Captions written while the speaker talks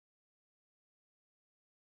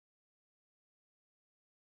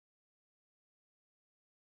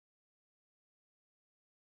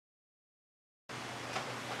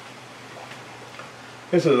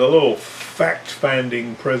This is a little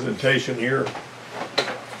fact-finding presentation here.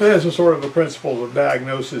 This is sort of the principles of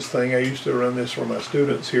diagnosis thing. I used to run this for my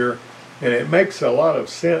students here, and it makes a lot of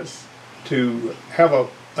sense to have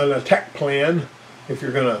an attack plan if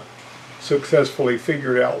you're going to successfully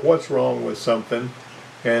figure out what's wrong with something.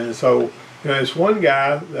 And so, this one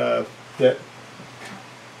guy that,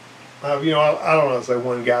 I don't know if I say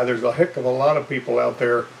one guy, there's a heck of a lot of people out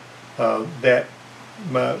there that,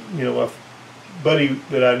 my buddy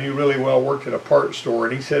that I knew really well worked at a parts store,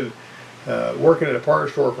 and he said working at a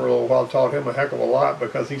parts store for a little while taught him a heck of a lot,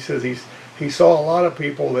 because he says he saw a lot of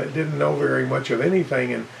people that didn't know very much of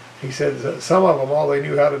anything, and he said that some of them, all they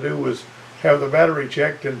knew how to do was have the battery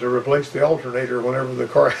checked and to replace the alternator whenever the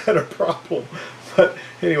car had a problem. But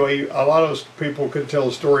anyway, a lot of those people could tell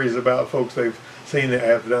stories about folks they've seen that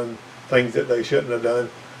have done things that they shouldn't have done.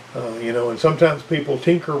 And sometimes people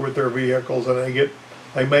tinker with their vehicles and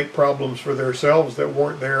they make problems for themselves that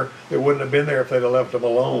weren't there, that wouldn't have been there if they'd have left them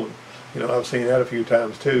alone. I've seen that a few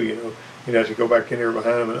times too. You'd have to go back in there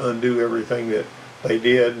behind them and undo everything that they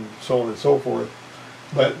did, and so on and so forth.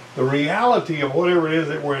 But the reality of whatever it is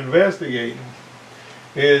that we're investigating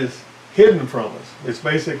is hidden from us. It's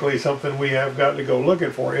basically something we have got to go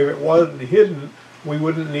looking for. If it wasn't hidden, we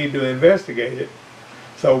wouldn't need to investigate it.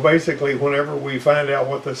 So basically, whenever we find out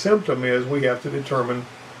what the symptom is, we have to determine,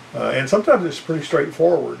 and sometimes it's pretty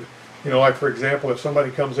straightforward. Like for example, if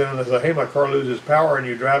somebody comes in and they say, hey, my car loses power, and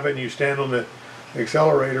you drive it and you stand on the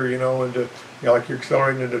accelerator, and like you're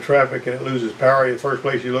accelerating into traffic and it loses power, in the first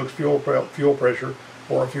place you look fuel pressure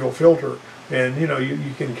or a fuel filter. And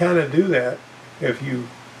you can kind of do that if you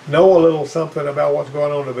know a little something about what's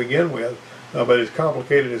going on to begin with. But as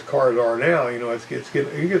complicated as cars are now, it gets a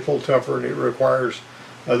little tougher, and it requires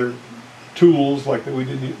other tools like that we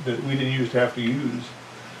didn't used to have to use.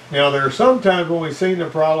 Now there are some times when we've seen the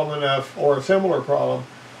problem enough, or a similar problem,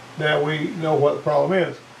 that we know what the problem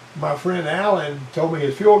is. My friend Alan told me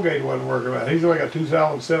his fuel gauge wasn't working right. He's like a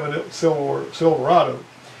 2007 Silverado,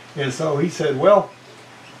 and so he said, well,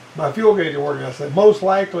 my fuel gauge is working. I said, most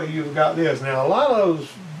likely you've got this. Now a lot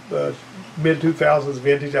of those mid-2000s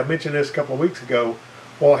vintage, I mentioned this a couple of weeks ago,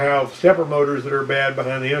 will have stepper motors that are bad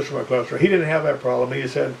behind the instrument cluster. He didn't have that problem. He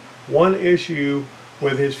just had one issue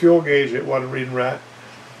with his fuel gauge that wasn't reading right.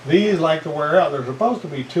 These like to wear out. There's supposed to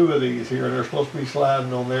be two of these here, and they're supposed to be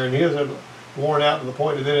sliding on there, and his had worn out to the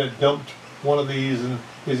point that then it dumped one of these, and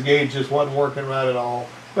his gauge just wasn't working right at all.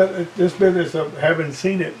 But this business of having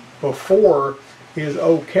seen it before is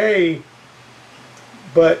okay,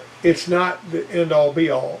 but it's not the end-all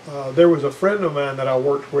be-all. There was a friend of mine that I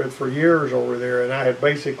worked with for years over there, and I had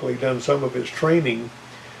basically done some of his training,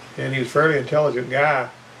 and he was a fairly intelligent guy,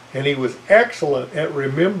 and he was excellent at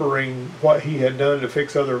remembering what he had done to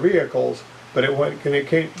fix other vehicles. But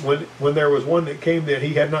when there was one that came that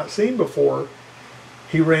he had not seen before,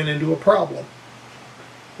 he ran into a problem,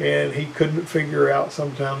 and he couldn't figure out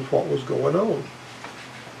sometimes what was going on.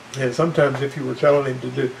 And sometimes if you were telling him to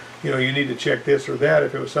do, you need to check this or that,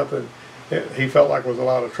 if it was something that he felt like was a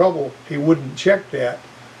lot of trouble, he wouldn't check that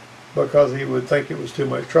because he would think it was too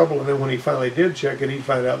much trouble. And then when he finally did check it, he'd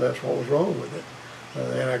find out that's what was wrong with it.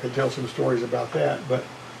 And I could tell some stories about that. But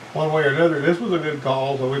one way or another, this was a good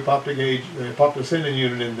call, so we popped a gauge, popped a sending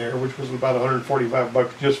unit in there, which was about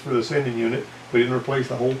 $145 just for the sending unit. We didn't replace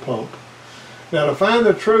the whole pump. Now, to find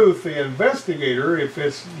the truth, the investigator, if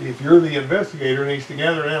you're the investigator, needs to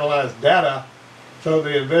gather and analyze data so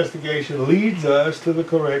the investigation leads us to the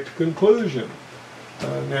correct conclusion.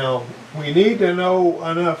 Now, we need to know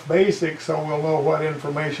enough basics so we'll know what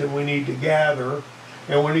information we need to gather,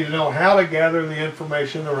 and we need to know how to gather the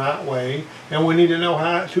information the right way, and we need to know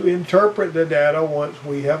how to interpret the data once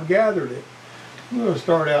we have gathered it. I'm going to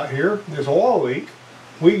start out here. This oil leak,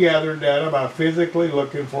 we gathered data by physically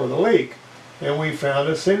looking for the leak. And we found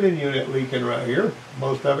a sending unit leaking right here.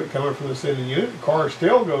 Most of it coming from the sending unit. The car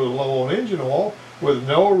still goes low on engine oil with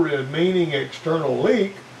no remaining external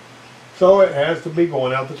leak, so it has to be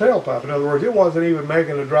going out the tailpipe. In other words, it wasn't even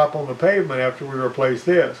making a drop on the pavement after we replaced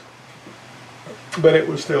this, but it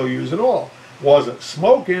was still using oil. Wasn't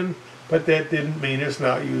smoking, but that didn't mean it's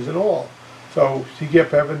not using oil. So she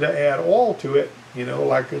kept having to add oil to it,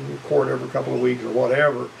 like in the quart every couple of weeks or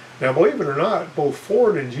whatever. Now, believe it or not, both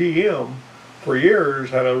Ford and GM for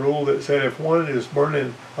years had a rule that said if one is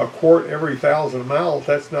burning a quart every 1,000 miles,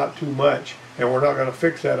 that's not too much, and we're not going to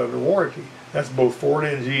fix that under warranty. That's both Ford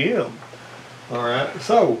and GM. All right,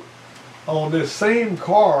 so on this same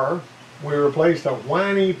car, we replaced a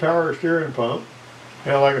whiny power steering pump.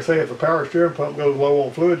 Now, like I say, if a power steering pump goes low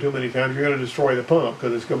on fluid too many times, you're going to destroy the pump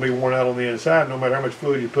because it's going to be worn out on the inside. No matter how much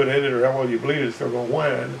fluid you put in it or how well you bleed it, it's still going to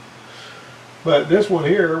whine. But this one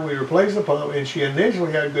here, we replaced the pump, and she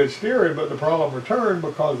initially had good steering, but the problem returned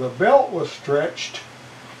because the belt was stretched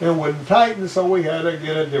and wouldn't tighten, so we had to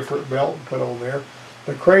get a different belt and put on there.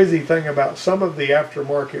 The crazy thing about some of the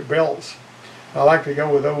aftermarket belts, I like to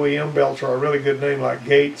go with OEM belts or a really good name like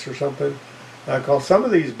Gates or something, because some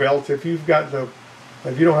of these belts, if you don't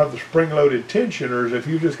have the spring-loaded tensioners, if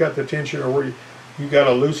you just got the tensioner where you got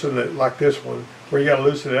to loosen it like this one, where you got to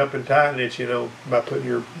loosen it up and tighten it, by putting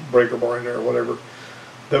your breaker bar in there or whatever,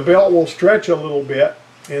 the belt will stretch a little bit,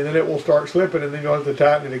 and then it will start slipping, and then you'll have to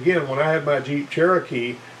tighten it again. When I had my Jeep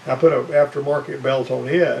Cherokee, I put an aftermarket belt on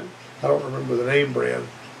it. I don't remember the name brand,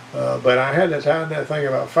 but I had to tighten that thing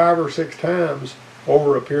about 5 or 6 times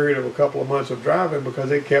over a period of a couple of months of driving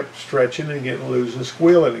because it kept stretching and getting loose and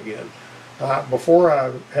squealing again. Before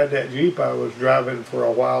I had that Jeep, I was driving for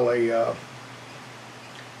a while a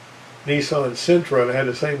Nissan Sentra, and I had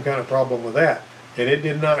the same kind of problem with that. And it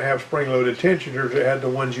did not have spring-loaded tensioners. It had the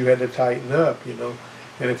ones you had to tighten up,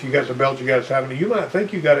 And if you got the belt, you got to tighten it. You might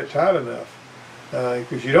think you got it tight enough,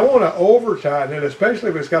 because you don't want to over-tighten it, especially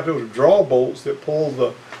if it's got those draw bolts that pull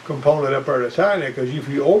the component up there to tighten it, because if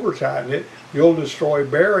you over-tighten it, you'll destroy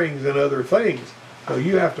bearings and other things. So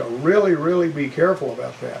you have to really, really be careful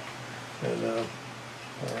about that. And all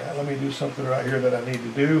right, let me do something right here that I need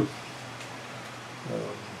to do.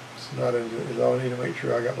 It's not as I need to make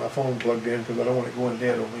sure I got my phone plugged in because I don't want it going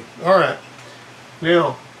dead on me. All right,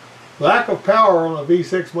 now lack of power on a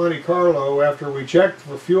V6 Monte Carlo. After we checked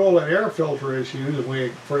for fuel and air filter issues,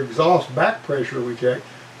 and for exhaust back pressure we checked,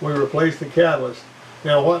 we replaced the catalyst.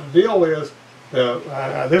 Now what the deal is,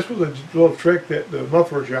 this was a little trick that the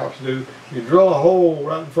muffler shops do. You drill a hole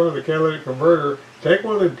right in front of the catalytic converter, take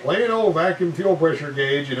one of the plain old vacuum fuel pressure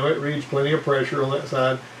gauge, it reads plenty of pressure on that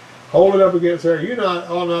side, hold it up against there. You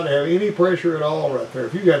ought not to have any pressure at all right there.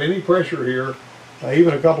 If you got any pressure here,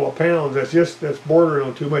 even a couple of pounds, that's bordering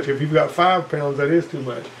on too much. If you've got 5 pounds, that is too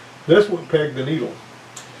much. This one pegged the needle.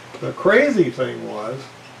 The crazy thing was,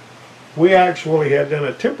 we actually had done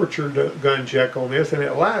a temperature gun check on this, and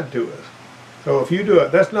it lied to us. So if you do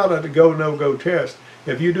it, that's not a go, no-go test.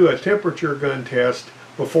 If you do a temperature gun test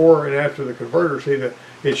before and after the converter, see that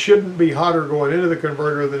it shouldn't be hotter going into the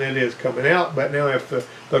converter than it is coming out. But now if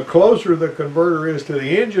the closer the converter is to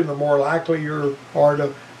the engine, the more likely you are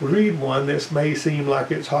to read one. This may seem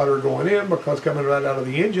like it's hotter going in because coming right out of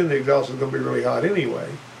the engine, the exhaust is going to be really hot anyway.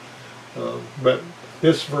 But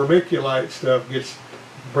this vermiculite stuff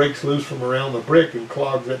breaks loose from around the brick and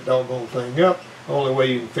clogs that doggone thing up. The only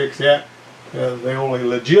way you can fix that, the only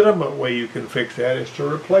legitimate way you can fix that is to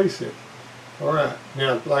replace it. Alright,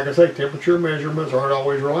 now like I say, temperature measurements aren't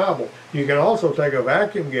always reliable. You can also take a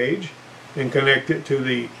vacuum gauge and connect it to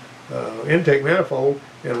the intake manifold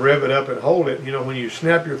and rev it up and hold it. When you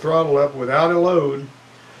snap your throttle up without a load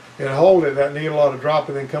and hold it, that needle ought to drop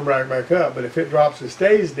and then come right back up. But if it drops, it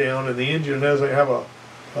stays down, and the engine doesn't have a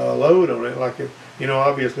load on it, like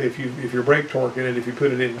obviously if you're brake torquing it, if you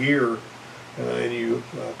put it in gear and you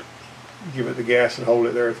give it the gas and hold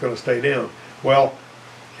it there, it's going to stay down. Well,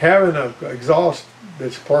 having an exhaust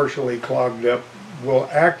that's partially clogged up will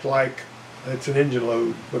act like it's an engine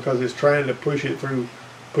load because it's trying to push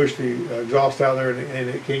the exhaust out there, and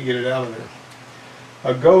it can't get it out of there.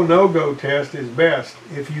 A go, no-go test is best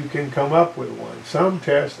if you can come up with one. Some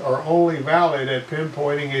tests are only valid at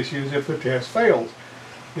pinpointing issues if the test fails.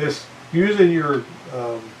 Using your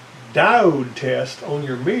diode test on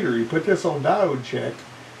your meter, you put this on diode check,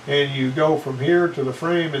 and you go from here to the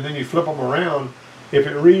frame, and then you flip them around. If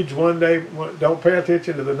it reads one day, don't pay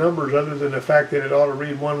attention to the numbers other than the fact that it ought to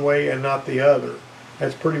read one way and not the other.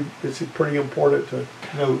 It's pretty important to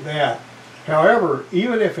note that. However,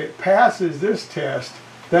 even if it passes this test,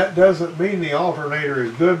 that doesn't mean the alternator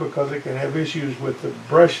is good, because it can have issues with the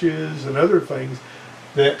brushes and other things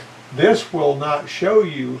that this will not show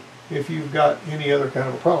you if you've got any other kind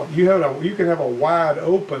of a problem. You can have a wide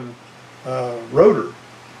open rotor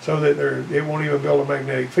so that it won't even build a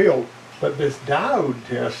magnetic field. But this diode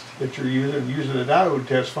test that you're using a diode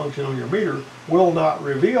test function on your meter, will not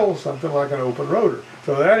reveal something like an open rotor.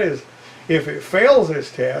 So that is, if it fails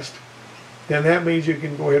this test, then that means you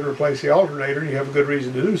can go ahead and replace the alternator, and you have a good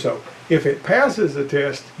reason to do so. If it passes the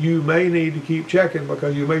test, you may need to keep checking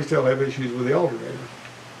because you may still have issues with the alternator.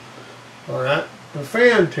 Alright, the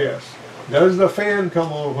fan test. Does the fan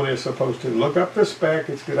come on when it's supposed to? Look up the spec.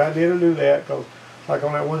 It's a good idea to do that, because like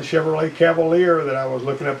on that one Chevrolet Cavalier that I was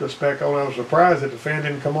looking up the spec on, I was surprised that the fan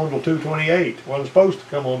didn't come on till 228. It wasn't supposed to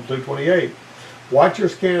come on till 228. Watch your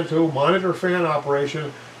scan tool, monitor fan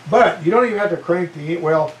operation, but you don't even have to crank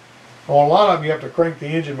on a lot of them you have to crank the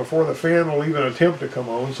engine before the fan will even attempt to come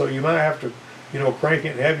on, so you might have to crank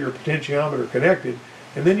it and have your potentiometer connected.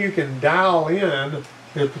 And then you can dial in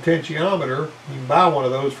the potentiometer. You can buy one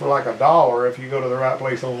of those for like $1 if you go to the right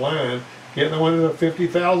place online. Get the one that's a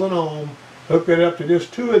 50,000 ohm, hook it up to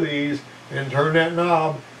just 2 of these, and turn that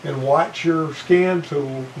knob and watch your scan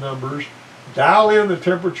tool numbers. Dial in the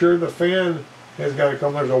temperature. The fan has got to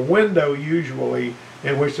come. There's a window usually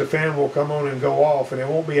in which the fan will come on and go off, and it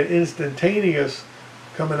won't be an instantaneous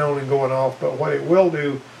coming on and going off, but what it will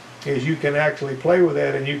do is you can actually play with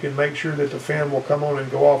that, and you can make sure that the fan will come on and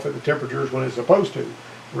go off at the temperatures when it's supposed to.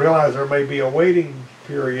 Realize there may be a waiting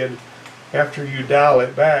period after you dial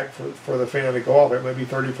it back for the fan to go off. It may be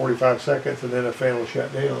 30-45 seconds, and then the fan will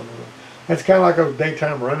shut down. That's kind of like those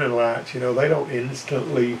daytime running lights. They don't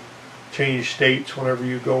instantly change states whenever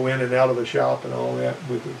you go in and out of the shop and all that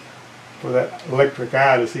for that electric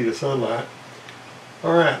eye to see the sunlight.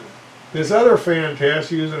 All right. This other fan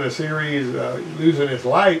test using using its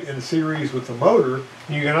light in series with the motor.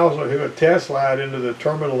 You can also hook a test light into the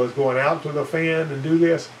terminal that's going out to the fan and do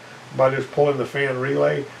this by just pulling the fan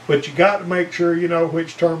relay. But you got to make sure you know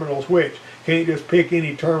which terminal's which. Can't just pick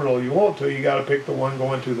any terminal you want to. You got to pick the one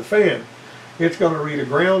going to the fan. It's going to read a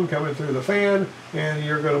ground coming through the fan, and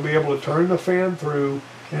you're going to be able to turn the fan through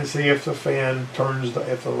and see if the fan turns,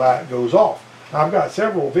 if the light goes off. I've got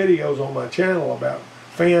several videos on my channel about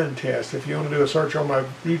fan tests. If you want to do a search on my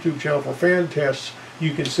YouTube channel for fan tests,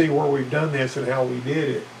 you can see where we've done this and how we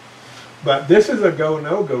did it. But this is a go,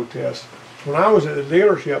 no-go test. When I was at the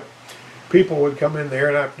dealership, people would come in there,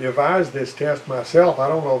 and I devised this test myself. I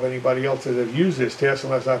don't know if anybody else has used this test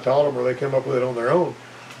unless I taught them or they come up with it on their own.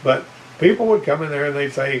 But people would come in there and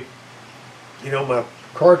they'd say, my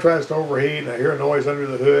car tries to overheat and I hear a noise under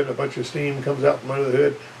the hood and a bunch of steam comes out from under the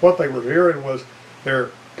hood. What they were hearing was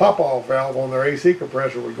their pop-off valve on their AC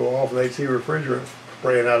compressor would go off, and they'd see refrigerant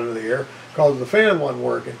spraying out into the air because the fan wasn't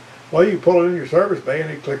working. Well, you pull it in your service bay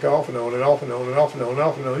and it click off and on and off and on and off and on and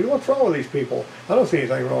off and on. What's wrong with these people? I don't see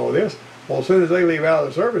anything wrong with this. Well, as soon as they leave out of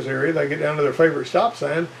the service area, they get down to their favorite stop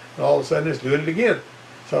sign, and all of a sudden it's doing it again.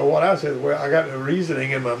 So what I said, well, I got the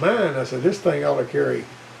reasoning in my mind. I said, this thing ought to carry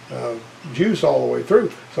juice all the way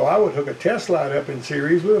through. So I would hook a test light up in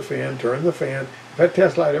series with a fan, turn the fan. If that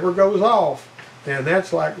test light ever goes off, then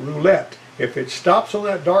that's like roulette. If it stops on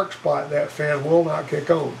that dark spot, that fan will not kick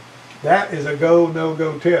on. That is a go,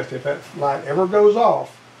 no-go test. If that light ever goes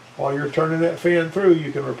off while you're turning that fan through,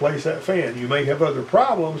 you can replace that fan. You may have other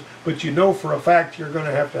problems, but you know for a fact you're going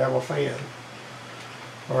to have a fan.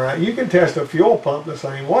 All right, you can test a fuel pump the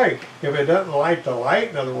same way. If it doesn't light the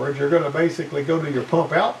light, in other words, you're going to basically go to your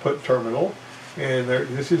pump output terminal, and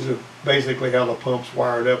this is basically how the pump's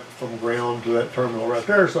wired up from ground to that terminal right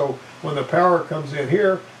there. So when the power comes in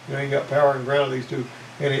here, you got power and ground of these two,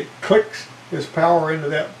 and it clicks this power into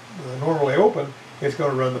that normally open, it's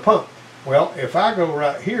going to run the pump. Well, if I go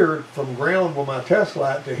right here from ground with my test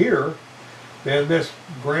light to here, then this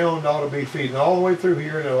ground ought to be feeding all the way through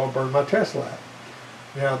here, and it'll burn my test light.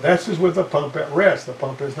 Now, this is with the pump at rest. The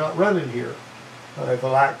pump is not running here. If the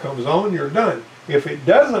light comes on, you're done. If it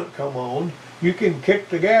doesn't come on, you can kick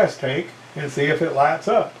the gas tank and see if it lights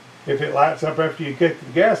up. If it lights up after you kick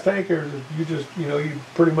the gas tank, or you just, you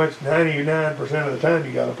pretty much 99% of the time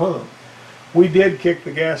you got a pump. We did kick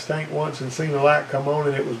the gas tank once and seen the light come on,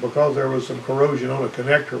 and it was because there was some corrosion on a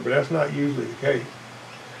connector, but that's not usually the case.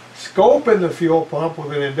 Scoping the fuel pump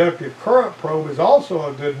with an inductive current probe is also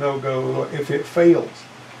a good no-go if it fails.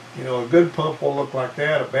 A good pump will look like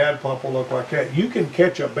that, a bad pump will look like that. You can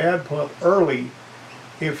catch a bad pump early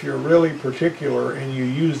if you're really particular and you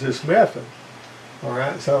use this method. All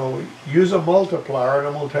right, so use a multiplier, and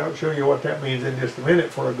I'm going to show you what that means in just a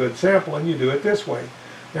minute for a good sample, and you do it this way.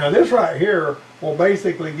 Now this right here will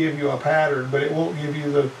basically give you a pattern, but it won't give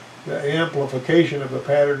you the amplification of the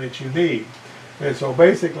pattern that you need. And so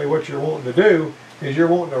basically what you're wanting to do is you're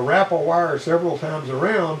wanting to wrap a wire several times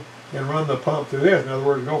around and run the pump through this. In other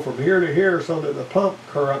words, go from here to here so that the pump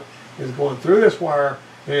current is going through this wire,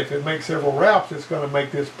 and if it makes several wraps, it's going to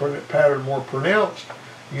make this pattern more pronounced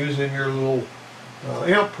using your little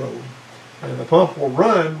amp probe. And the pump will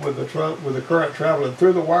run with the current traveling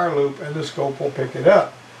through the wire loop, and the scope will pick it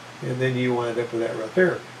up. And then you wind up with that right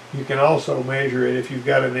there. You can also measure it if you've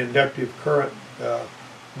got an inductive current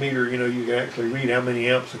meter. You can actually read how many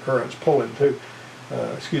amps the current's pulling too.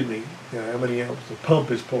 How many amps the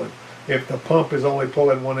pump is pulling. If the pump is only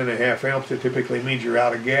pulling 1.5 amps, it typically means you're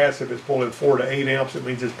out of gas. If it's pulling 4 to 8 amps, it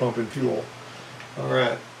means it's pumping fuel. All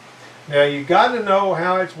right. Now you got to know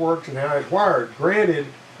how it works and how it's wired. Granted,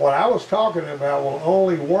 what I was talking about will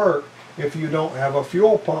only work if you don't have a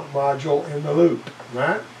fuel pump module in the loop,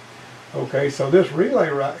 right? Okay, so this relay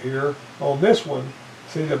right here on this one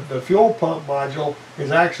See, the fuel pump module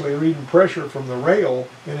is actually reading pressure from the rail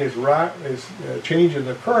and is changing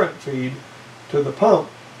the current feed to the pump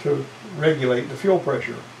to regulate the fuel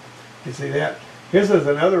pressure. You see that? This is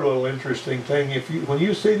another little interesting thing. When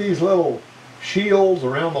you see these little shields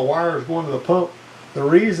around the wires going to the pump, the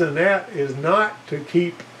reason that is not to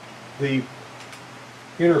keep the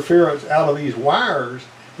interference out of these wires,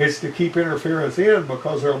 it's to keep interference in,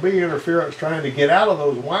 because there'll be interference trying to get out of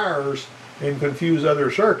those wires and confuse other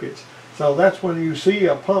circuits. So that's when you see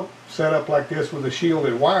a pump set up like this with a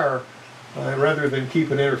shielded wire, rather than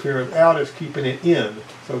keeping interference out, it's keeping it in.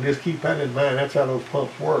 So just keep that in mind. That's how those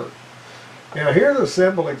pumps work. Now here's a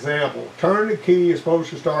simple example. Turn the key, is supposed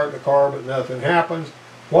to start the car, but nothing happens.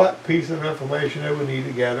 What piece of information do we need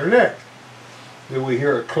to gather next? Do we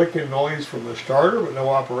hear a clicking noise from the starter but no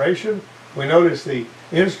operation? We notice the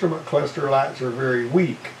instrument cluster lights are very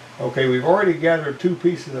weak. Okay, we've already gathered 2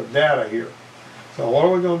 pieces of data here. So what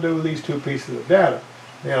are we going to do with these 2 pieces of data?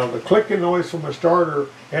 Now the clicking noise from the starter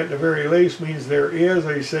at the very least means there is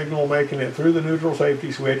a signal making it through the neutral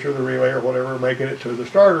safety switch or the relay or whatever, making it to the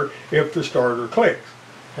starter if the starter clicks.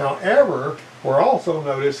 However, we're also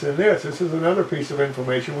noticing this is another piece of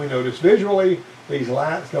information we notice visually. These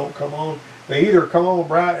lights don't come on. They either come on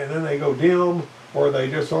bright and then they go dim, or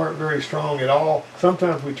they just aren't very strong at all.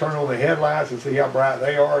 Sometimes we turn on the headlights and see how bright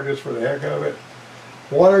they are just for the heck of it.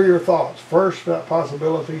 What are your thoughts? First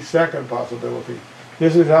possibility, second possibility.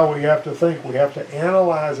 This is how we have to think. We have to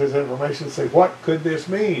analyze this information and say, what could this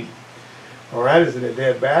mean? All right, is it a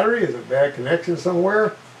dead battery? Is it a bad connection somewhere?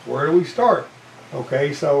 Where do we start?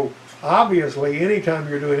 Okay, so obviously anytime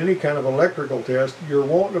you're doing any kind of electrical test, you're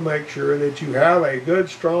wanting to make sure that you have a good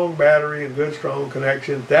strong battery and good strong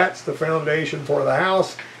connection. That's the foundation for the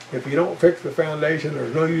house. If you don't fix the foundation,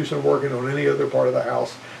 there's no use in working on any other part of the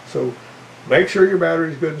house. So make sure your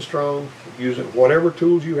battery is good and strong. Using whatever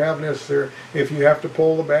tools you have necessary. If you have to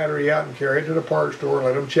pull the battery out and carry it to the parts store,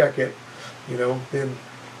 let them check it. Then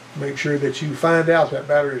make sure that you find out that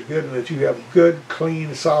battery is good and that you have good,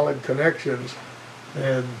 clean, solid connections.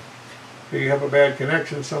 And if you have a bad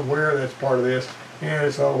connection somewhere, that's part of this.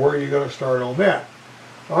 And so where are you going to start on that?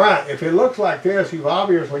 All right, if it looks like this, you're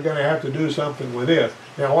obviously going to have to do something with this.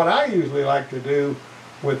 Now what I usually like to do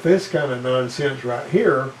with this kind of nonsense right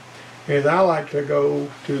here is I like to go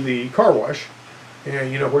to the car wash,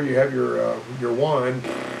 and where you have your wand,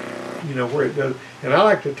 where it does, and I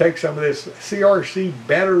like to take some of this CRC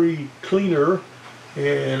battery cleaner,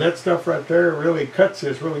 and that stuff right there really cuts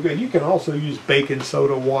this really good. You can also use baking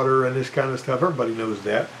soda water and this kind of stuff. Everybody knows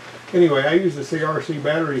that. Anyway, I use the CRC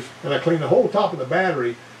battery and I clean the whole top of the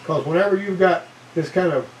battery, because whenever you've got this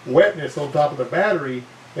kind of wetness on top of the battery,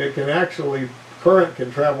 it can actually, current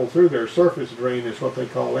can travel through there. Surface drain is what they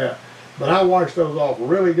call that. But I wash those off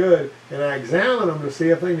really good, and I examine them to see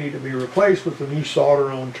if they need to be replaced with the new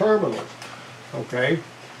solder-on terminals. Okay?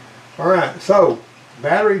 Alright, so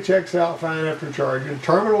battery checks out fine after charging,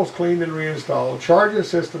 terminals cleaned and reinstalled, charging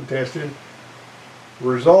system tested,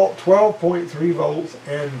 result 12.3 volts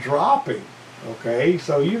and dropping. Okay,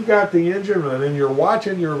 so you've got the engine running, you're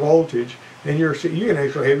watching your voltage, and you can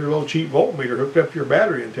actually have your little cheap voltmeter hooked up to your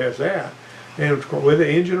battery and test that. And with the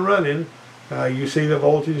engine running, you see the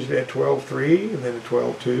voltage at 12.3, and then at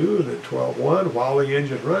 12.2, and then 12.1 while the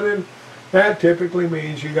engine's running. That typically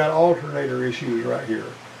means you got alternator issues right here.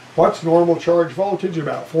 What's normal charge voltage?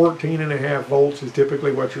 About 14.5 volts is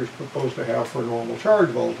typically what you're supposed to have for normal charge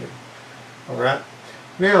voltage. Alright,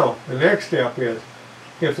 now the next step is,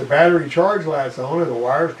 if the battery charge light's on and the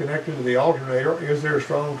wire's connected to the alternator, is there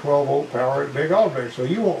strong 12 volt power at big alternator? So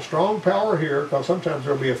you want strong power here, because sometimes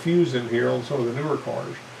there'll be a fuse in here on some of the newer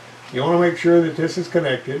cars. You want to make sure that this is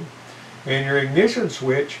connected, and your ignition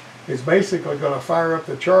switch is basically going to fire up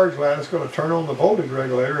the charge light. It's going to turn on the voltage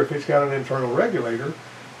regulator if it's got an internal regulator,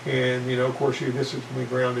 and of course this is going to be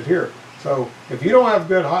grounded here. So if you don't have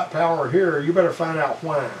good hot power here, you better find out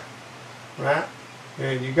why, right?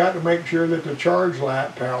 And you got to make sure that the charge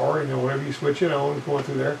light power, whenever you switch it on, is going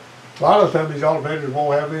through there. A lot of the time these alternators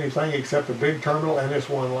won't have anything except a big terminal and this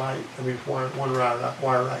one light. I mean, one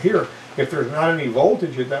wire right here. If there's not any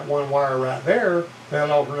voltage at that one wire right there, that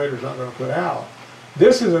alternator's not going to put out.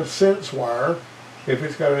 This is a sense wire if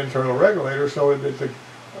it's got an internal regulator, so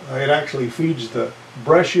it actually feeds the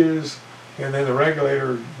brushes, and then the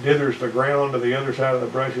regulator dithers the ground to the other side of the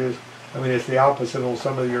brushes. I mean, it's the opposite on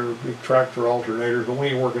some of your tractor alternators, but we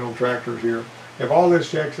ain't working on tractors here. If all this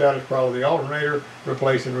checks out, it's probably the alternator,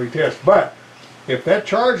 replace and retest. But if that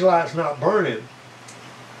charge light's not burning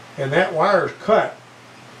and that wire's cut,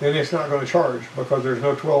 then it's not going to charge, because there's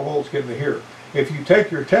no 12 volts getting to here. If you take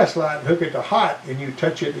your test light and hook it to hot and you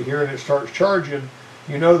touch it to here and it starts charging,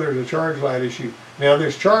 you know there's a charge light issue. Now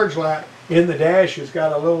this charge light in the dash has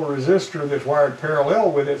got a little resistor that's wired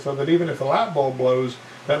parallel with it, so that even if the light bulb blows,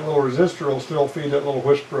 that little resistor will still feed that little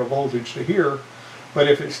whisper of voltage to here. But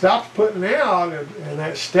if it stops putting out, and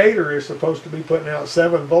that stator is supposed to be putting out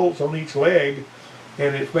 7 volts on each leg,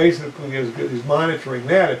 and it basically is monitoring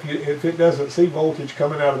that. If it doesn't see voltage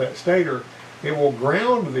coming out of that stator, it will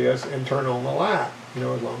ground this and turn on the light, as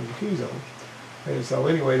long as the key's on. And so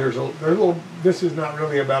anyway, there's a little, this is not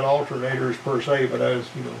really about alternators per se, but I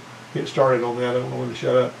just, get started on that. I don't know when to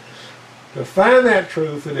shut up. To find that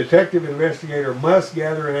truth, the detective investigator must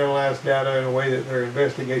gather and analyze data in a way that their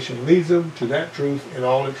investigation leads them to that truth in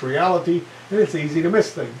all its reality, and it's easy to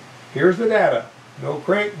miss things. Here's the data. No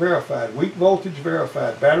crank verified, weak voltage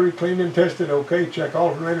verified, battery cleaned and tested, okay, check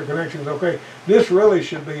alternator connections, okay. This really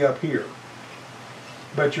should be up here.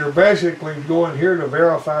 But you're basically going here to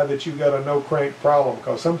verify that you've got a no crank problem,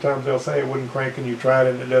 because sometimes they'll say it wouldn't crank and you try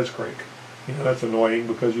it and it does crank. That's annoying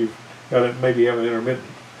because you've got to maybe have an intermittent.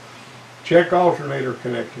 Check alternator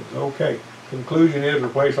connections, okay. Conclusion is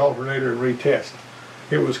replace alternator and retest.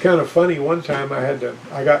 It was kind of funny, one time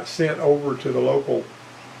I got sent over to the local,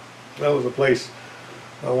 that was a place,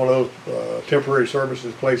 one of those temporary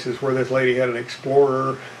services places where this lady had an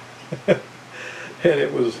Explorer and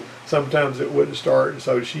it was, sometimes it wouldn't start, and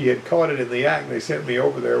so she had caught it in the act, and they sent me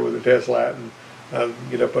over there with a test light, and I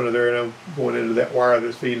get up under there and I'm going into that wire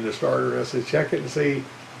that's feeding the starter, and I said, check it and see,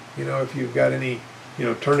 if you've got any,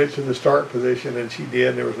 turn it to the start position, and she did,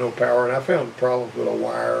 and there was no power, and I found problems with a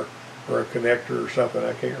wire or a connector or something,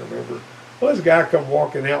 I can't remember. Well, this guy come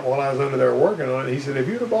walking out while I was under there working on it. He said, if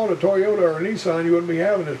you'd have bought a Toyota or a Nissan, you wouldn't be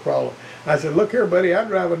having this problem. I said, look here, buddy, I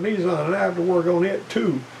drive a Nissan, and I have to work on it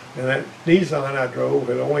too. And that Nissan I drove,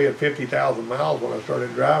 it only had 50,000 miles when I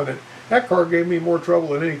started driving it. That car gave me more trouble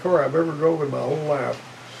than any car I've ever drove in my whole life.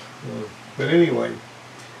 But anyway,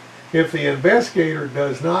 if the investigator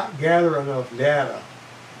does not gather enough data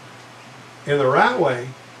in the right way,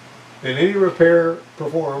 then any repair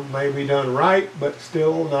performed may be done right, but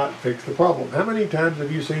still not fix the problem. How many times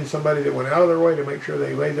have you seen somebody that went out of their way to make sure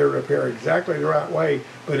they made their repair exactly the right way,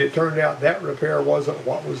 but it turned out that repair wasn't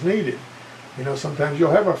what was needed? Sometimes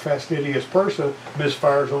you'll have a fastidious person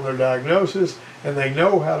misfires on their diagnosis, and they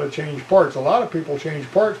know how to change parts. A lot of people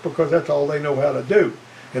change parts because that's all they know how to do.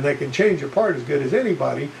 And they can change a part as good as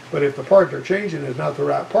anybody, but if the part they're changing is not the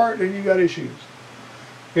right part, then you got issues.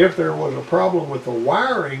 If there was a problem with the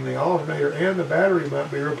wiring, the alternator and the battery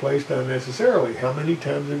might be replaced unnecessarily. How many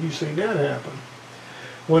times have you seen that happen?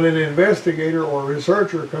 When an investigator or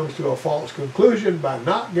researcher comes to a false conclusion by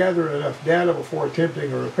not gathering enough data before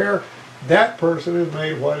attempting a repair, that person has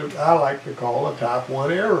made what I like to call a type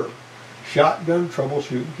 1 error. Shotgun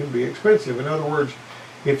troubleshooting can be expensive. In other words,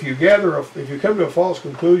 if you come to a false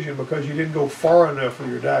conclusion because you didn't go far enough for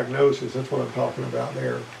your diagnosis, that's what I'm talking about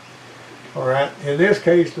there. All right. In this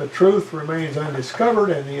case, the truth remains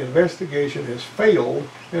undiscovered and the investigation has failed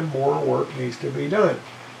and more work needs to be done.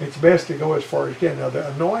 It's best to go as far as you can. Now,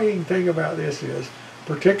 the annoying thing about this is,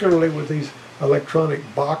 particularly with these electronic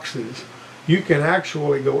boxes, you can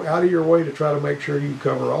actually go out of your way to try to make sure you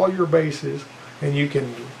cover all your bases, and you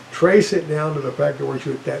can trace it down to the fact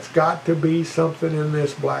that that's got to be something in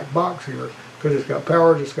this black box here, because it's got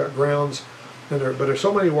powers, it's got grounds, but there's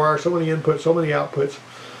so many wires, so many inputs, so many outputs.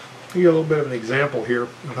 I'll give you a little bit of an example here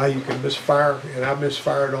of how you can misfire, and I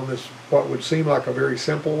misfired on this, what would seem like a very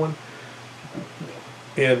simple one,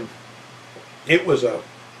 and it was a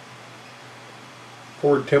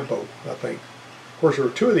Ford Tempo, I think. Of course, there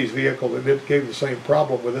were 2 of these vehicles that gave the same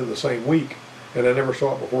problem within the same week, and I never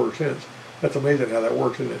saw it before or since. That's amazing how that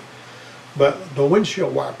works, isn't it? But the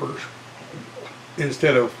windshield wipers,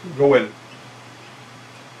 instead of going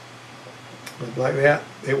like that,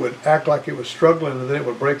 it would act like it was struggling, and then it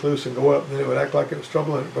would break loose and go up, and then it would act like it was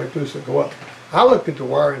struggling and break loose and go up. I looked at the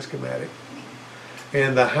wiring schematic,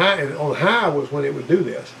 and on high was when it would do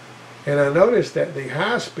this. And I noticed that the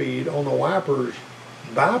high speed on the wipers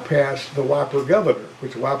bypassed the wiper governor,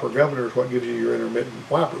 which the wiper governor is what gives you your intermittent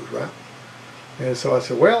wipers, right? And so I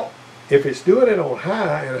said, well, if it's doing it on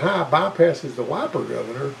high and high bypasses the wiper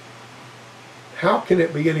governor, how can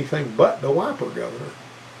it be anything but the wiper governor?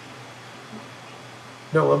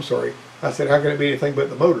 No, I'm sorry. I said, how can it be anything but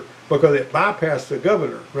the motor? Because it bypassed the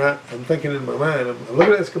governor, right? I'm thinking in my mind, I'm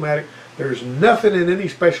looking at the schematic. There's nothing in any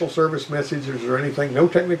special service messages or anything, no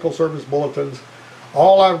technical service bulletins.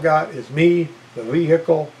 All I've got is me, the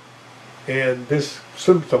vehicle, and this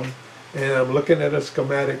symptom, and I'm looking at a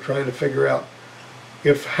schematic trying to figure out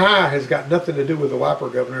if high has got nothing to do with the wiper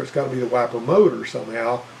governor, it's got to be the wiper motor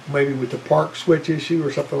somehow, maybe with the park switch issue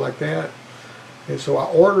or something like that. And so I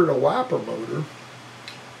ordered a wiper motor,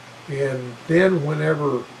 And then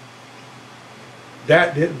whenever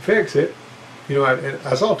that didn't fix it, you know,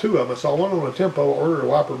 I saw two of them. I saw one on a Tempo, ordered a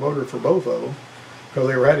wiper motor for both of them because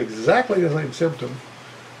they had exactly the same symptom.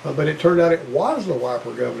 But it turned out it was the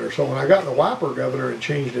wiper governor. So when I got the wiper governor and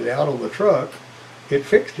changed it out on the truck, it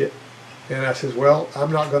fixed it. And I says, well,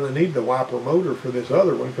 I'm not going to need the wiper motor for this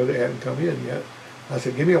other one because it hadn't come in yet. I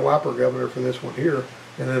said, give me a wiper governor for this one here.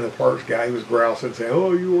 And then the parts guy, he was grousing, saying,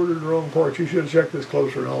 oh, you ordered the wrong parts. You should have checked this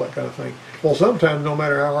closer and all that kind of thing. Well, sometimes no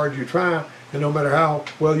matter how hard you try and no matter how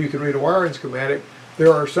well you can read a wiring schematic,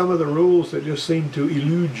 there are some of the rules that just seem to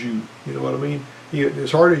elude you. You know what I mean?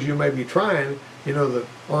 As hard as you may be trying, you know, the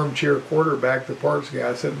armchair quarterback, the parts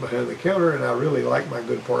guy sitting behind the counter, and I really like my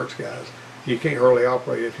good parts guys. You can't hardly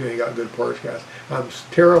operate if you ain't got good parts guys. I'm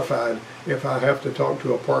terrified if I have to talk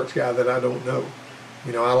to a parts guy that I don't know.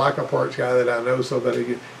 You know, I like a parts guy that I know so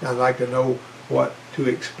that I like to know what to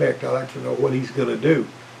expect. I like to know what he's going to do.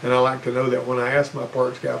 And I like to know that when I ask my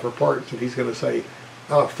parts guy for parts that he's going to say,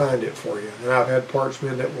 I'll find it for you. And I've had parts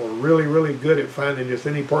men that were really, really good at finding just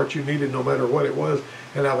any parts you needed no matter what it was.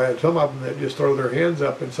 And I've had some of them that just throw their hands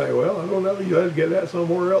up and say, well, I don't know, you had to get that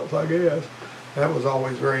somewhere else, I guess. That was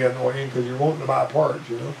always very annoying because you're wanting to buy parts,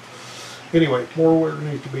 you know. Anyway, more work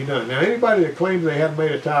needs to be done. Now, anybody that claims they haven't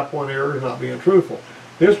made a type 1 error is not being truthful.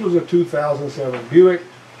 This was a 2007 Buick,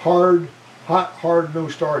 hot, hard no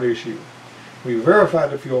start issue. We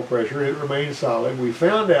verified the fuel pressure, it remained solid. We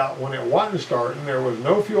found out when it wasn't starting, there was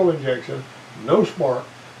no fuel injection, no spark,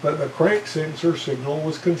 but the crank sensor signal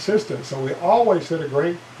was consistent. So we always had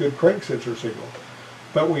a good crank sensor signal.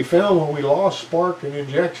 But we found when we lost spark and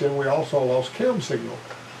injection, we also lost cam signal.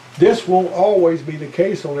 This won't always be the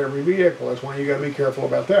case on every vehicle. That's why you got to be careful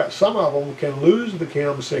about that. Some of them can lose the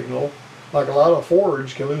cam signal, like a lot of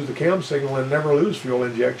Fords can lose the cam signal and never lose fuel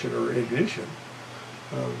injection or ignition.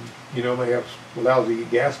 You know, they have lousy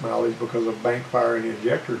gas mileage because of bank firing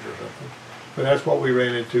injectors or something. But that's what we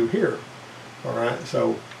ran into here. All right,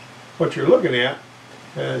 so what you're looking at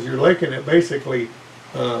is you're looking at basically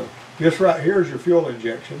this right here is your fuel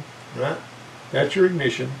injection, right? That's your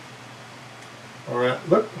ignition. All right,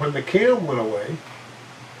 look, when the cam went away,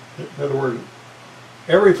 in other words,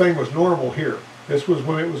 everything was normal here. This was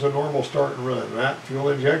when it was a normal start and run, right? Fuel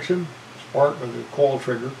injection, spark with the coil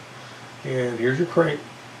trigger, and here's your crank,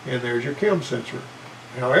 and there's your cam sensor.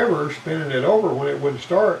 However, spinning it over when it wouldn't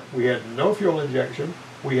start, we had no fuel injection,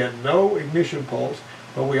 we had no ignition pulse,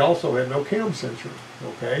 but we also had no cam sensor,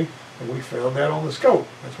 okay? And we found that on the scope.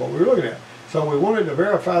 That's what we were looking at. So we wanted to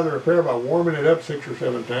verify the repair by warming it up 6 or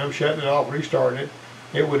 7 times, shutting it off, restarting it.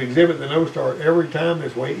 It would exhibit the no start every time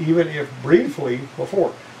this way, even if briefly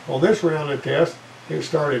before. On this round of test, it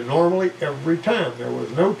started normally every time. There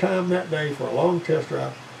was no time that day for a long test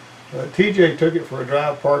drive. TJ took it for a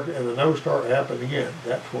drive, parked it, and the no start happened again.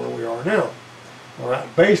 That's where we are now. All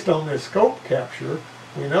right, based on this scope capture,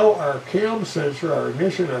 we know our cam sensor, our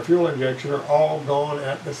ignition, our fuel injection are all gone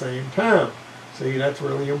at the same time. See, that's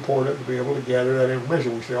really important to be able to gather that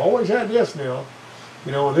information. We say, always had this now.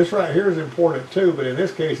 You know, and this right here is important too, but in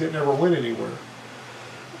this case, it never went anywhere.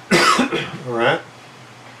 All right.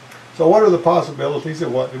 So what are the possibilities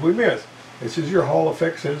and what did we miss? This is your Hall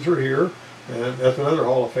effect sensor here, and that's another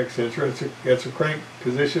Hall effect sensor. It's a crank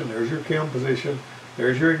position. There's your cam position.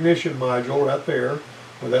 There's your ignition module right there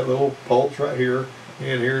with that little pulse right here.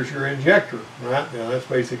 And here's your injector, right? Now that's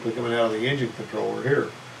basically coming out of the engine controller here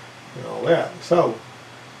and all that. So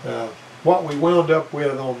what we wound up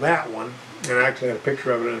with on that one, and I actually had a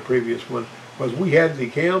picture of it in the previous one, was we had the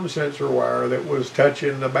cam sensor wire that was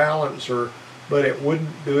touching the balancer, but it wouldn't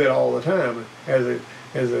do it all the time.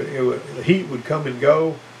 The heat would come and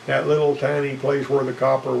go, that little tiny place where the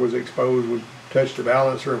copper was exposed would touch the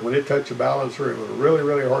balancer, and when it touched the balancer, it was really,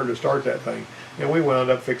 really hard to start that thing. And we wound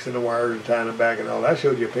up fixing the wires and tying them back and all. I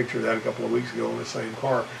showed you a picture of that a couple of weeks ago on the same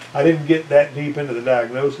car. I didn't get that deep into the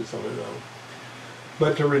diagnosis on it though.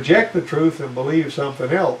 But to reject the truth and believe something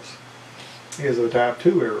else is a type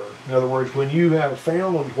 2 error. In other words, when you have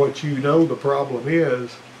found what you know the problem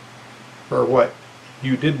is, or what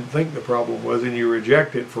you didn't think the problem was, and you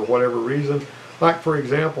reject it for whatever reason. Like for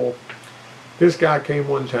example, this guy came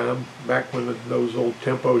one time, back when those old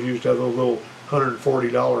Tempos used to have those little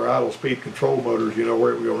 $140 idle speed control motors, you know,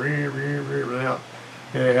 where it would go and out,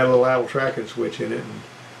 and it had a little idle tracking switch in it.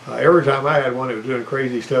 And every time I had one that was doing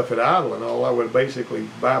crazy stuff at idle and all, I would basically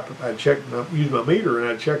I'd use my meter and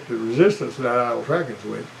I'd check the resistance of that idle tracking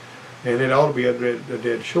switch, and it ought to be a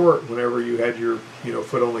dead short whenever you had your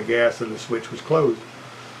foot on the gas and the switch was closed.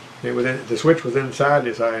 The switch was inside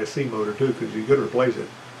this ISC motor too, because you could replace it.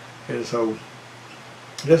 And so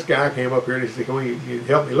this guy came up here and he said, "Can you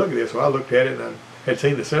help me look at this?" So I looked at it and had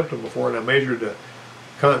seen the symptom before, and I measured the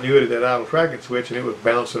continuity of that idle tracking switch, and it was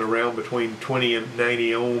bouncing around between 20 and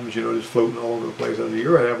 90 ohms, you know, just floating all over the place. I said,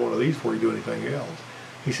 you're going to have one of these before you do anything else.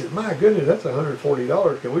 He said, my goodness, that's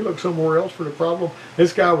 $140. Can we look somewhere else for the problem?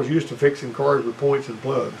 This guy was used to fixing cars with points and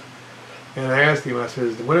plugs. And I asked him, I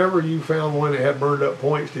said, whenever you found one that had burned up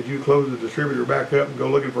points, did you close the distributor back up and go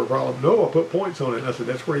looking for a problem? No, I put points on it. And I said,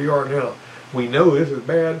 that's where you are now. We know this is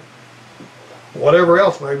bad. Whatever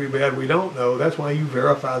else may be bad, we don't know. That's why you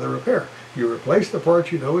verify the repair. You replace the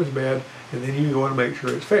part you know is bad, and then you go and make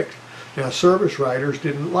sure it's fixed. Now, service writers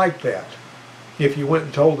didn't like that. If you went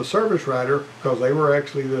and told the service writer, because they were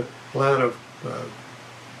actually the line of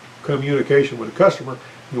communication with the customer,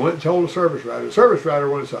 you went and told the service writer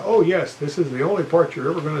wanted to say, oh yes, this is the only part you're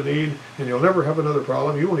ever going to need, and you'll never have another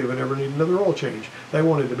problem. You won't even ever need another oil change. They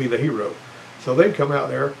wanted to be the hero. So they'd come out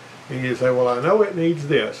there, and you'd say, well, I know it needs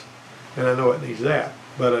this, and I know it needs that.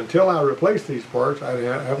 But until I replace these parts, I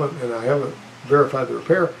haven't verified the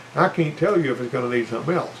repair, I can't tell you if it's going to need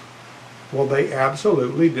something else. Well, they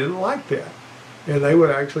absolutely didn't like that. And they would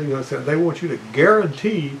actually, they want you to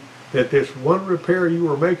guarantee that this one repair you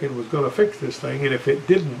were making was going to fix this thing, and if it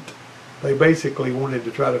didn't, they basically wanted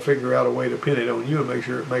to try to figure out a way to pin it on you and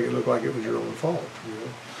make it look like it was your own fault. You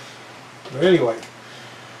know? But anyway,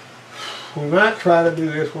 we might try to do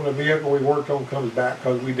this when a vehicle we worked on comes back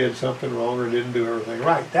because we did something wrong or didn't do everything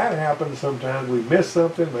right. That happens sometimes. We missed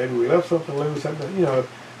something, maybe we left something loose, something, you know,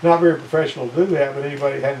 not very professional to do that, but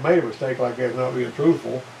anybody who hadn't made a mistake like that is not being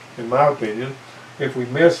truthful, in my opinion. If we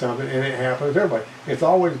miss something, and it happens to everybody, it's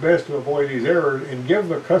always best to avoid these errors and give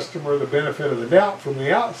the customer the benefit of the doubt from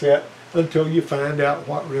the outset until you find out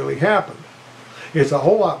what really happened. It's a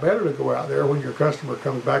whole lot better to go out there when your customer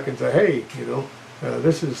comes back and say, hey, you know,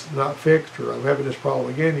 this is not fixed, or I'm having this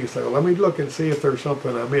problem again. You say, well, let me look and see if there's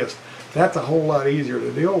something I missed. That's a whole lot easier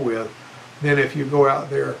to deal with than if you go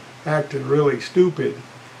out there acting really stupid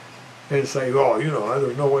and say, oh, you know,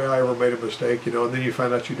 there's no way I ever made a mistake, you know, and then you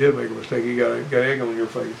find out you did make a mistake, you got egg on your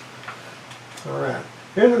face. All right.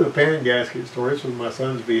 This is a pan gasket story. This was my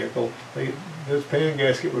son's vehicle. This pan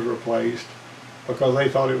gasket was replaced because they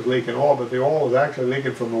thought it was leaking oil, but the oil was actually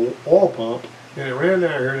leaking from the oil pump, and it ran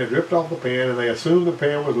down here and it dripped off the pan, and they assumed the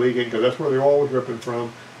pan was leaking because that's where the oil was dripping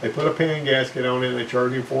from. They put a pan gasket on it, and they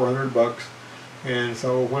charged him $400. And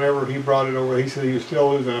so whenever he brought it over, he said he was still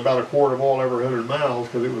losing about a quart of oil every 100 miles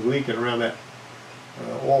because it was leaking around that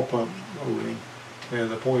oil pump O-ring. And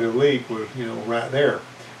the point of leak was, you know, right there.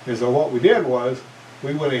 And so what we did was,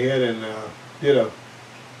 we went ahead and did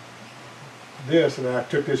this, and I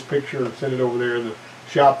took this picture and sent it over there in the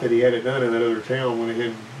shop that he had it done in that other town. Went ahead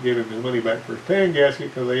and gave him his money back for his pan gasket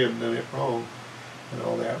because they hadn't done it wrong and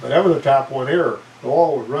all that. But that was a type 1 error. The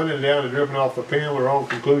oil was running down and dripping off the pan when the wrong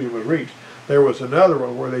conclusion was reached. There was another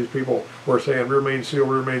one where these people were saying rear main seal,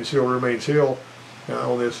 rear main seal, rear main seal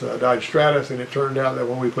on this Dodge Stratus, and it turned out that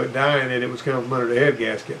when we put dye in it, it was coming from under the head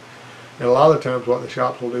gasket. And a lot of times what the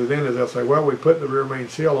shops will do then is they'll say, well, we put the rear main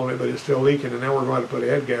seal on it, but it's still leaking, and now we're going to put a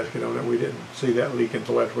head gasket on it. We didn't see that leak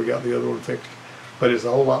until after we got the other one fixed. But it's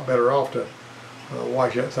a whole lot better off to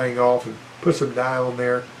wash that thing off and put some dye on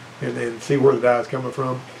there and then see where the dye is coming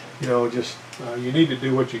from. You know, just you need to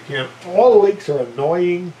do what you can. All the leaks are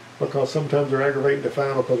annoying because sometimes they're aggravating to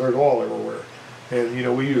find because there's oil everywhere. And, you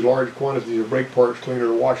know, we use large quantities of brake parts cleaner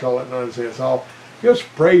to wash all that nonsense off. Just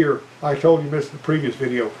spray your, I told you, missed the previous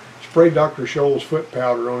video, spray Dr. Scholl's foot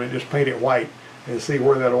powder on it, just paint it white and see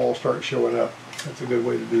where that oil starts showing up. That's a good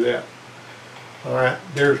way to do that. All right,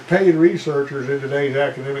 there's paid researchers in today's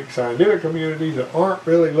academic scientific communities that aren't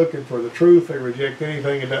really looking for the truth. They reject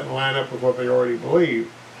anything that doesn't line up with what they already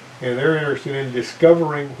believe. And they're interested in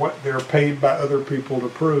discovering what they're paid by other people to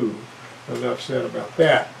prove. Enough said about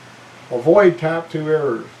that. Avoid type 2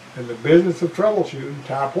 errors. In the business of troubleshooting,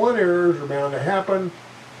 type 1 errors are bound to happen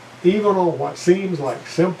even on what seems like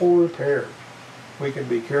simple repairs. We can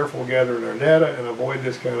be careful gathering our data and avoid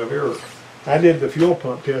this kind of error. I did the fuel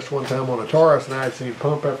pump test one time on a Taurus, and I had seen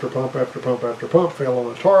pump after pump after pump after pump fail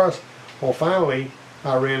on a Taurus. Well, finally,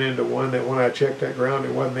 I ran into one that when I checked that ground,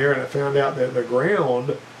 it wasn't there, and I found out that the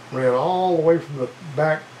ground ran all the way from the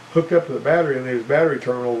back, hooked up to the battery, and these battery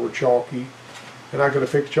terminals were chalky. And I could have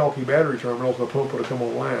fixed chalky battery terminals, and the pump would have come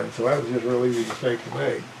online. So that was just a real easy mistake to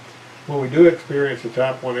make. When we do experience a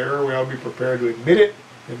type 1 error, we ought to be prepared to admit it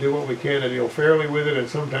and do what we can to deal fairly with it, and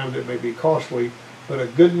sometimes it may be costly, but a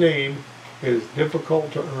good name is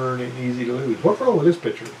difficult to earn and easy to lose. What's wrong with this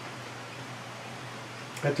picture?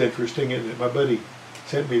 That's interesting, isn't it? My buddy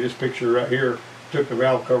sent me this picture right here, took the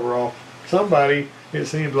valve cover off. Somebody, it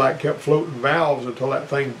seems like, kept floating valves until that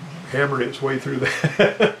thing hammered its way through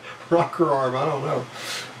the rocker arm. I don't know.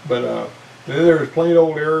 But Then there's plain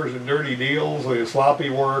old errors and dirty deals, like sloppy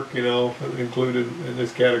work, included in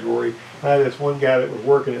this category. I had this one guy that was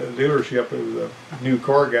working at a dealership. It was a new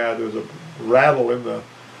car guy. There was a rattle in the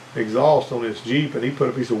exhaust on his Jeep, and he put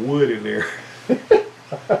a piece of wood in there.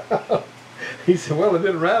 He said, well, it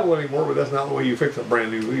didn't rattle anymore, but that's not the way you fix a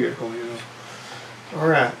brand new vehicle, All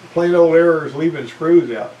right, plain old errors, leaving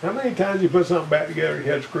screws out. How many times you put something back together and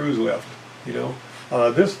you had screws left,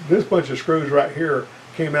 This bunch of screws right here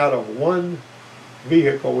came out of one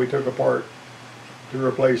vehicle we took apart to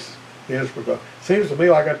replace the instrument clutch. Seems to me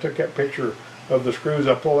like I took that picture of the screws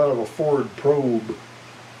I pulled out of a Ford Probe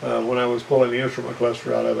when I was pulling the instrument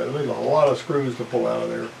cluster out of it. There's a lot of screws to pull out of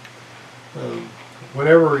there.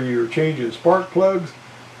 Whenever you're changing spark plugs,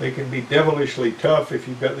 they can be devilishly tough if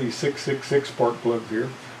you've got these 666 spark plugs here.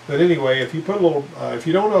 But anyway, if you put a little, if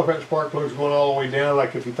you don't know if that spark plug's going all the way down,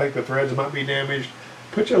 like if you think the threads might be damaged,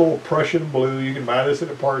 put your little Prussian blue. You can buy this at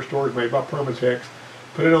the part stores made by Permatex.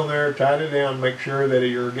 Put it on there, tighten it down, make sure that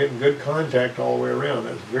you're getting good contact all the way around.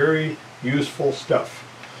 That's very useful stuff.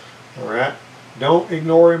 All right. Don't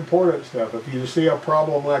ignore important stuff. If you see a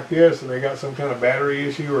problem like this and they got some kind of battery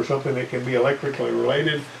issue or something that can be electrically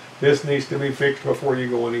related, this needs to be fixed before you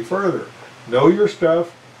go any further. Know your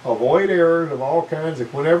stuff. Avoid errors of all kinds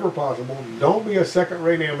if whenever possible. Don't be a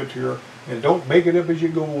second-rate amateur, and don't make it up as you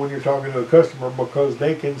go when you're talking to a customer, because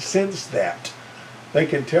they can sense that. They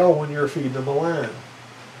can tell when you're feeding them a line.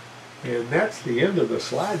 And that's the end of the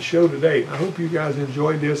slideshow today. I hope you guys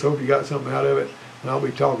enjoyed this. I hope you got something out of it. And I'll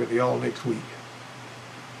be talking to y'all next week.